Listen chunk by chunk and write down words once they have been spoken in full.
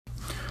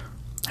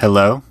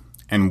Hello,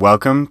 and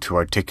welcome to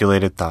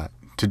Articulated Thought.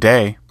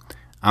 Today,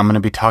 I'm going to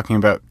be talking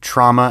about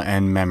trauma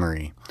and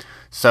memory.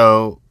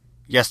 So,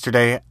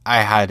 yesterday,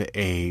 I had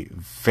a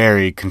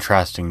very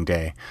contrasting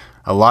day.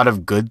 A lot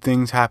of good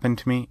things happened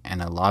to me,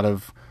 and a lot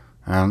of,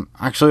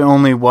 actually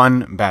only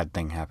one bad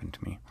thing happened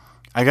to me.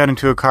 I got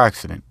into a car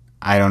accident.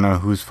 I don't know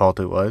whose fault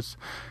it was.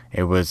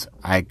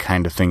 I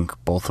kind of think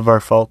both of our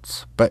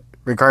faults, but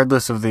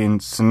regardless of the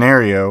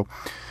scenario,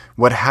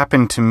 what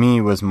happened to me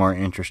was more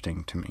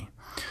interesting to me.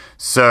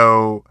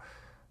 So,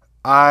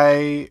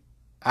 I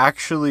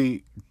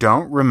actually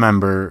don't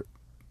remember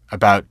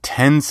about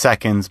 10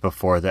 seconds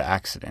before the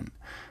accident.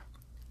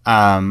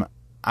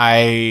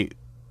 I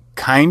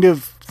kind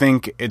of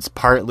think it's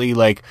partly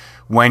like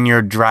when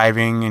you're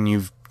driving and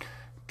you've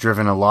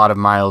driven a lot of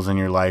miles in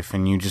your life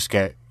and you just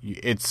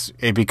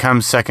it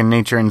becomes second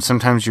nature, and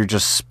sometimes you're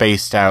just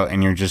spaced out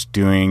and you're just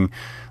doing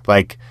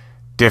like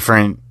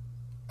different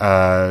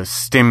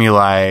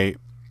stimuli.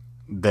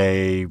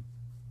 They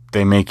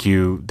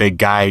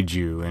guide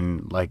you,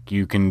 and like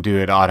you can do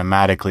it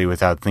automatically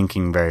without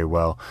thinking very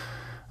well.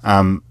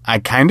 I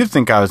kind of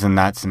think I was in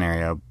that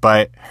scenario,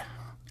 but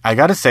I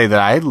gotta say that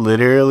I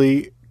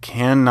literally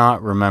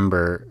cannot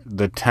remember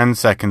the 10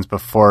 seconds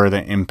before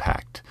the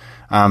impact.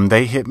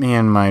 They hit me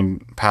in my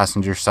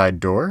passenger side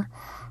door,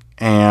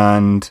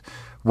 and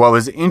what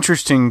was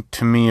interesting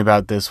to me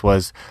about this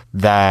was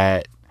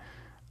that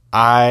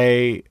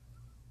I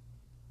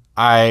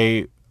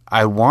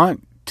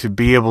want to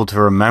be able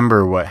to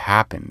remember what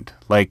happened.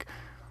 Like,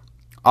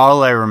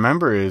 all I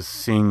remember is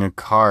seeing a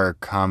car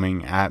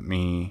coming at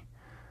me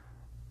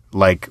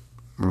like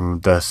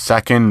the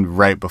second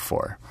right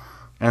before.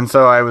 And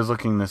so I was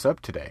looking this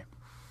up today.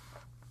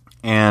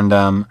 And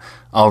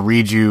I'll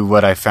read you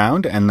what I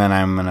found, and then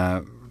I'm going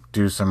to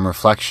do some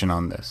reflection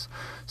on this.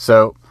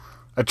 So,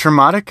 a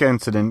traumatic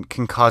incident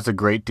can cause a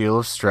great deal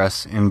of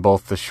stress in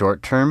both the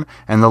short term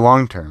and the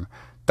long term.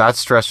 That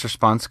stress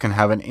response can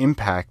have an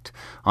impact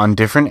on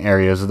different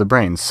areas of the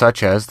brain,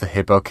 such as the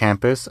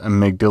hippocampus,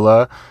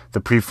 amygdala,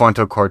 the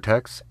prefrontal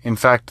cortex. In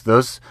fact,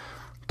 those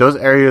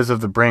areas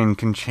of the brain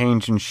can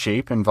change in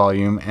shape and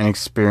volume and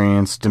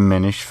experience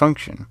diminished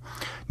function.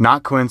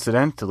 Not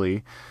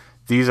coincidentally,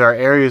 these are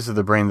areas of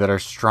the brain that are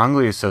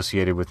strongly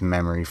associated with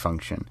memory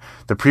function.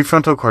 The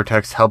prefrontal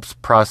cortex helps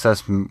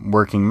process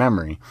working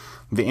memory,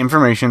 the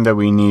information that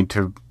we need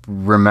to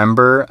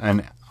remember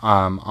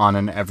on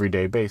an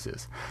everyday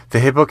basis. The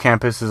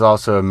hippocampus is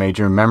also a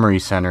major memory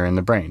center in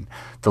the brain.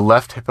 The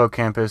left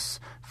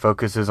hippocampus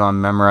focuses on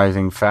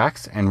memorizing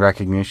facts and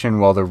recognition,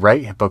 while the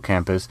right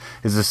hippocampus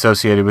is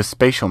associated with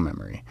spatial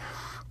memory.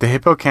 The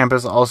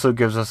hippocampus also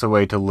gives us a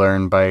way to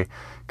learn by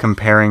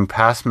comparing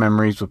past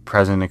memories with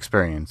present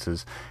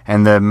experiences,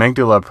 and the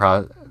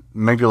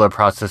amygdala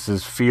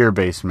processes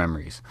fear-based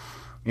memories.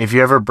 If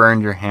you ever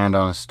burned your hand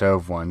on a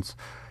stove once,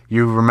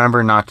 you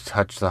remember not to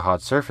touch the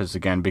hot surface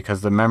again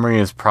because the memory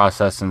is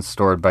processed and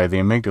stored by the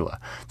amygdala.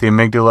 The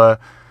amygdala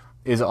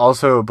is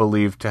also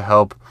believed to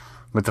help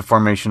with the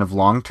formation of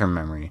long-term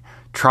memory.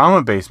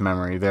 Trauma-based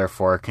memory,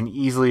 therefore, can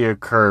easily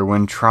occur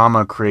when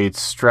trauma creates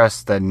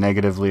stress that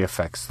negatively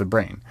affects the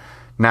brain.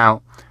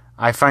 Now,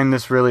 I find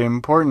this really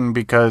important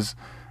because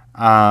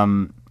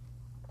it's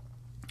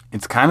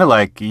kind of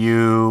like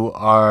you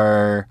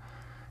are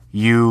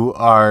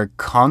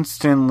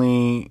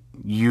constantly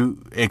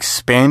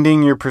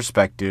expanding your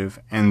perspective,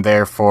 and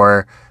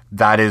therefore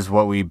that is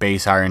what we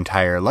base our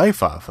entire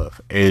life off of,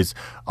 is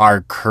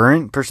our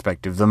current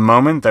perspective, the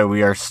moment that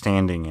we are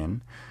standing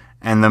in.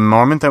 And the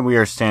moment that we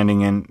are standing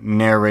in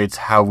narrates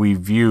how we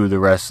view the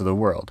rest of the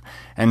world.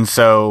 And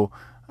so,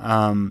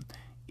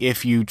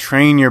 if you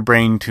train your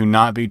brain to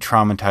not be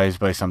traumatized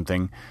by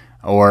something,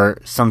 or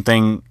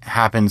something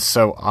happens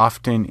so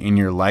often in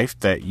your life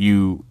that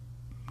you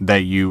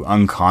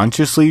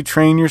unconsciously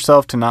train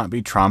yourself to not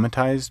be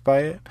traumatized by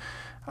it,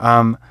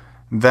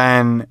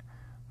 then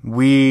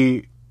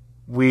we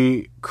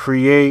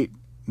create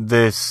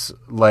this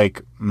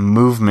like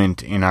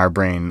movement in our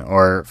brain,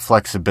 or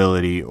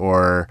flexibility,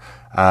 or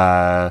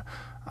I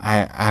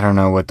don't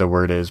know what the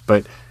word is,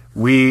 but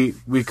we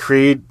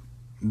create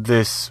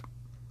this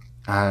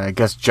I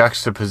guess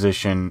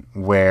juxtaposition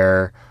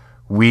where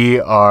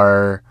we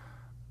are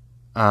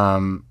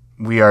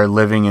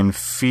living in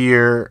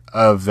fear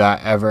of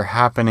that ever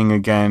happening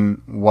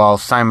again, while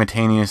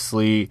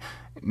simultaneously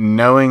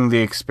knowing the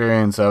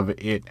experience of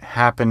it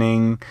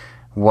happening,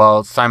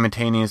 while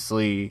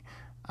simultaneously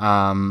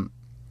trying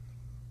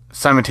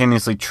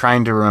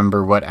to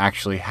remember what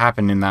actually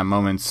happened in that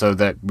moment so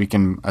that we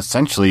can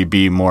essentially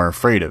be more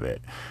afraid of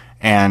it.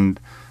 And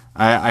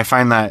I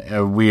find that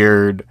a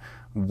weird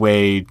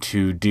way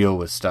to deal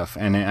with stuff,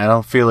 and I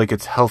don't feel like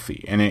it's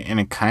healthy, and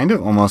it kind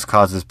of almost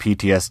causes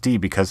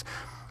PTSD, because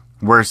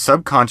we're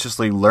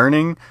subconsciously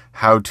learning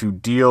how to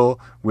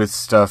deal with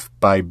stuff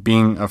by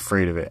being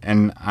afraid of it,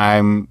 and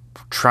I'm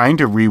trying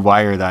to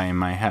rewire that in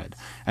my head.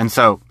 And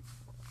so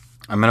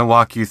I'm going to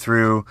walk you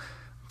through,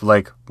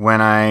 like, when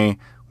I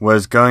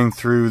was going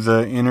through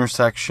the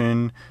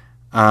intersection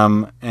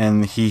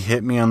and he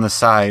hit me on the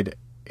side.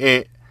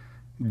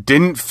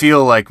 didn't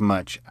feel like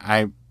much.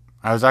 I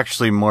was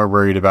actually more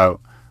worried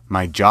about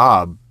my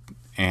job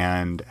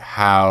and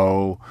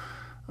how,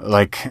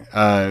 like,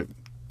 I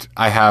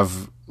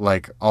have,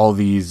 like, all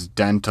these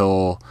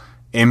dental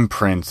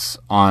imprints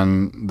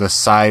on the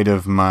side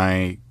of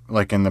my,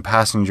 like, in the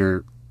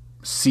passenger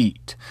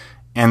seat,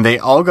 and they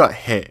all got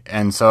hit.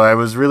 And so I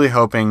was really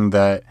hoping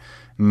that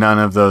none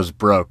of those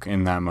broke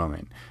in that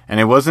moment. And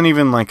it wasn't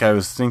even like I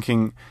was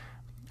thinking.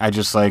 I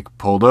just, like,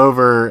 pulled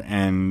over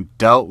and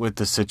dealt with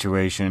the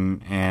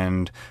situation,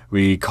 and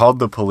we called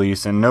the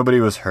police, and nobody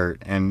was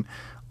hurt, and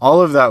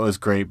all of that was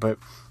great. But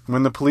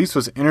when the police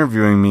was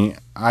interviewing me,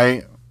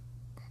 I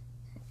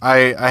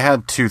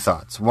had two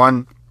thoughts.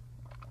 One,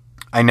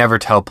 I never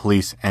tell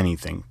police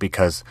anything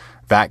because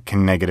that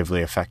can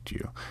negatively affect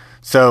you.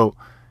 So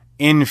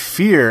in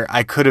fear,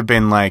 I could have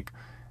been like,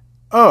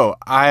 oh,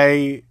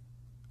 I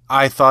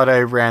thought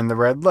I ran the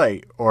red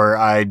light, or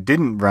I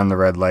didn't run the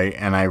red light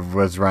and I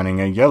was running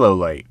a yellow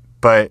light.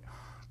 But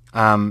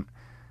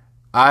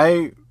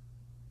I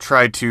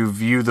tried to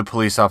view the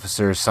police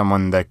officer as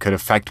someone that could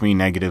affect me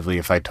negatively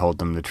if I told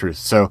them the truth.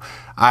 So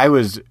I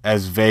was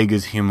as vague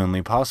as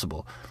humanly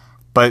possible.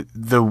 But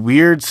the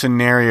weird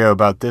scenario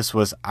about this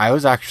was I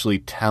was actually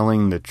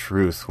telling the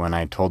truth when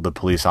I told the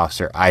police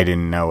officer I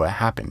didn't know what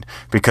happened,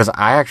 because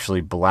I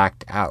actually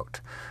blacked out.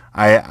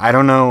 I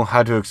don't know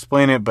how to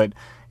explain it, but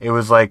it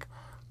was like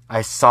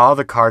I saw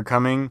the car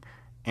coming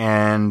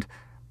and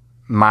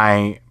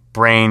my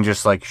brain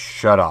just, like,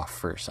 shut off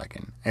for a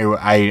second.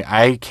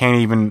 I can't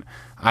even...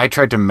 I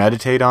tried to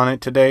meditate on it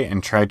today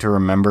and tried to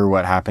remember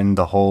what happened,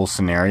 the whole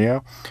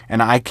scenario,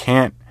 and I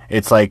can't.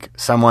 It's like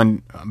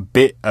someone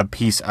bit a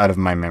piece out of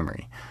my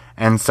memory.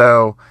 And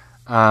so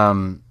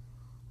I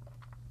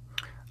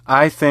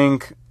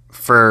think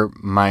for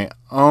my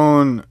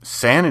own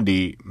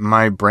sanity,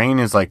 my brain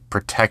is, like,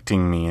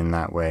 protecting me in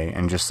that way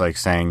and just, like,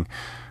 saying,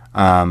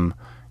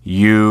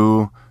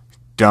 you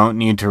don't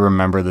need to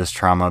remember this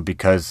trauma,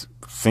 because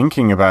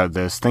thinking about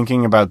this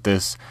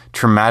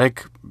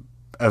traumatic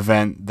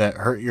event that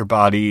hurt your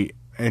body,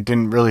 it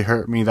didn't really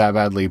hurt me that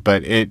badly,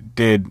 but it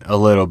did a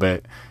little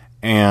bit.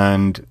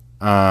 And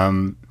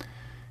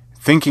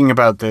thinking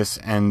about this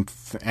and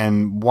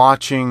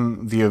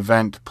watching the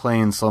event play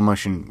in slow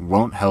motion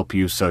won't help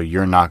you, so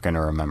you're not going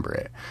to remember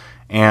it.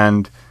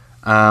 And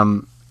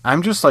I'm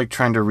just, like,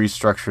 trying to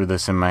restructure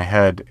this in my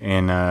head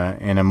in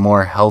a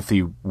more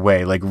healthy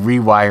way, like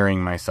rewiring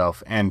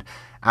myself. And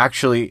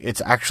actually,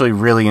 it's actually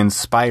really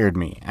inspired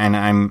me. And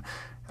I'm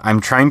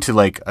trying to,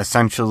 like,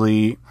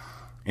 essentially,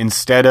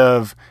 instead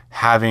of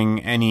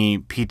having any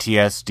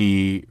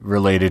PTSD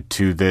related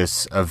to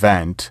this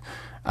event,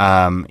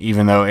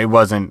 even though it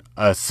wasn't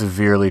a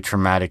severely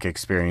traumatic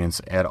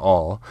experience at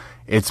all,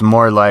 it's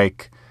more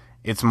like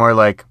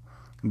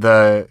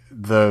the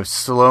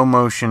slow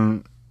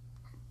motion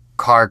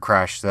car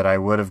crash that I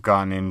would have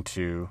gotten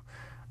into,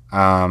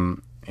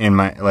 in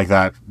my, like,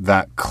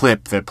 that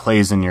clip that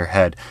plays in your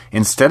head.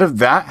 Instead of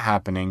that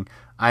happening,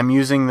 I'm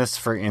using this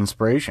for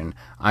inspiration.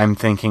 I'm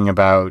thinking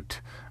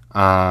about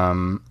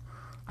how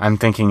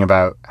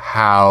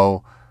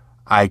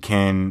I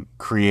can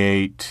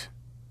create,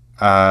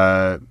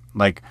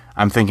 like,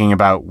 I'm thinking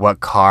about what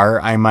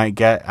car I might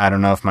get. I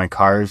don't know if my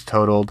car is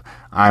totaled.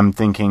 I'm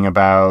thinking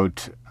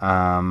about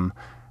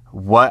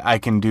what I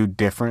can do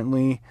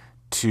differently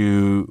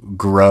to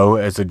grow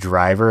as a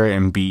driver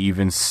and be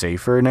even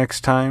safer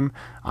next time.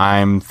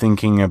 I'm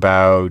thinking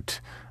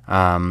about,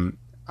 I'm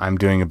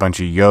doing a bunch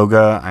of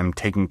yoga. I'm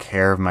taking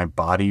care of my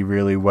body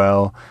really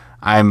well.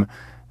 I'm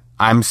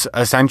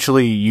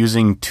essentially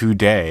using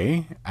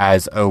today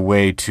as a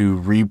way to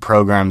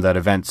reprogram that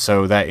event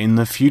so that in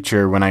the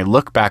future, when I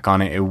look back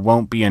on it, it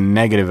won't be a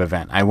negative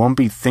event. I won't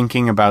be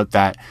thinking about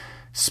that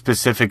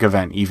specific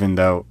event, even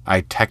though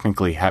I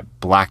technically have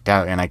blacked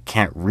out and I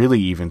can't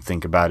really even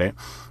think about it.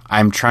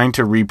 I'm trying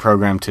to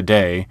reprogram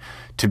today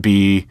to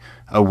be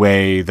a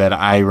way that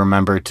I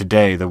remember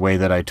today, the way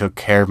that I took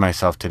care of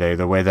myself today,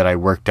 the way that I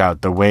worked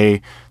out, the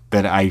way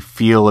that I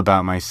feel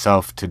about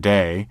myself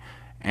today,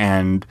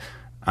 and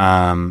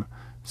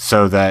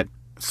so that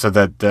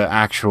the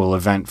actual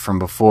event from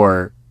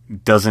before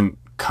doesn't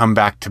come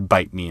back to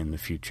bite me in the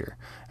future.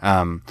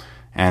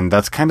 And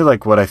that's kind of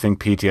like what I think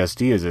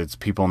PTSD is. It's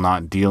people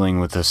not dealing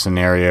with a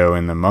scenario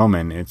in the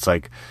moment. It's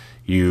like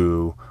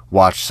you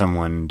watch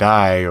someone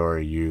die, or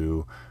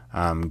you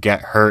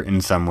get hurt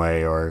in some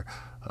way, or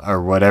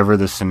whatever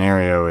the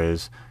scenario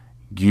is.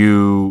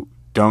 You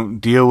don't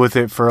deal with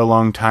it for a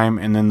long time,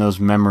 and then those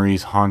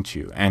memories haunt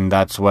you. And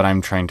that's what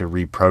I'm trying to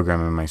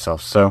reprogram in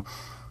myself. So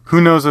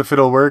who knows if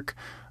it'll work?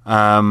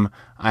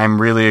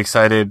 I'm really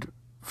excited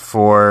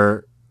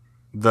for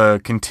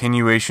the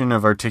continuation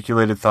of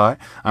Articulated Thought.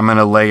 I'm going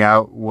to lay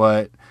out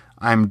what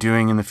I'm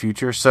doing in the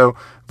future. So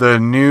the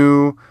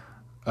new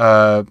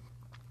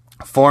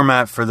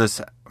format for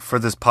this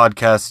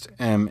podcast,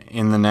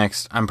 in the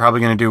next, I'm probably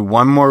going to do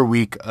one more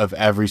week of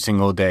every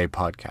single day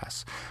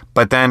podcasts.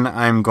 But then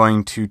I'm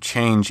going to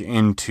change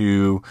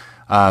into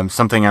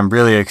something I'm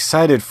really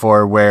excited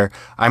for, where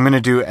I'm going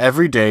to do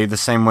every day the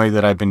same way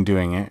that I've been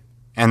doing it.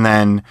 And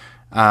then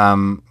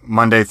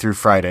Monday through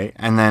Friday.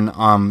 And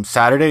then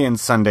Saturday and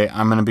Sunday,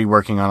 I'm going to be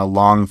working on a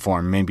long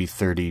form, maybe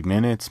 30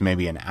 minutes,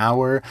 maybe an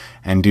hour,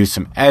 and do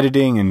some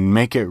editing and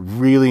make it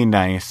really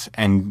nice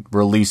and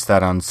release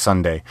that on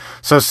Sunday.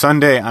 So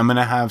Sunday, I'm going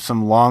to have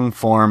some long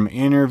form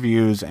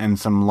interviews and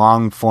some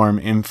long form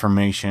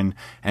information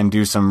and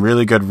do some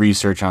really good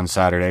research on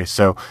Saturday.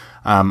 So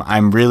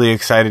I'm really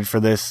excited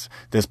for this.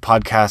 This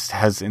podcast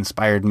has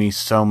inspired me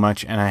so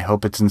much, and I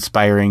hope it's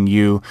inspiring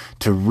you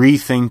to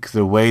rethink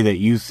the way that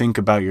you think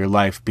about your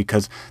life,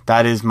 because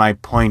that is my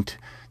point.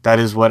 That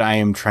is what I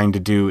am trying to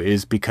do,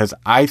 is because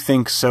I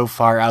think so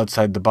far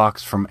outside the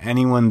box from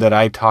anyone that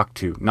I talk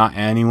to. Not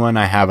anyone.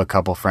 I have a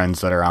couple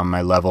friends that are on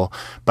my level,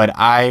 but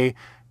I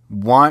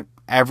want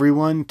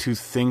everyone to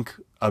think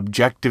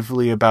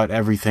objectively about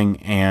everything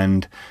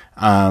and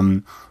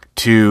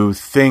to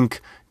think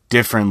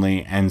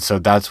differently. And so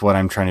that's what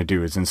I'm trying to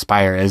do, is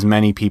inspire as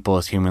many people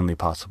as humanly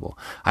possible.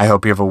 I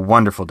hope you have a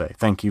wonderful day.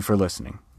 Thank you for listening.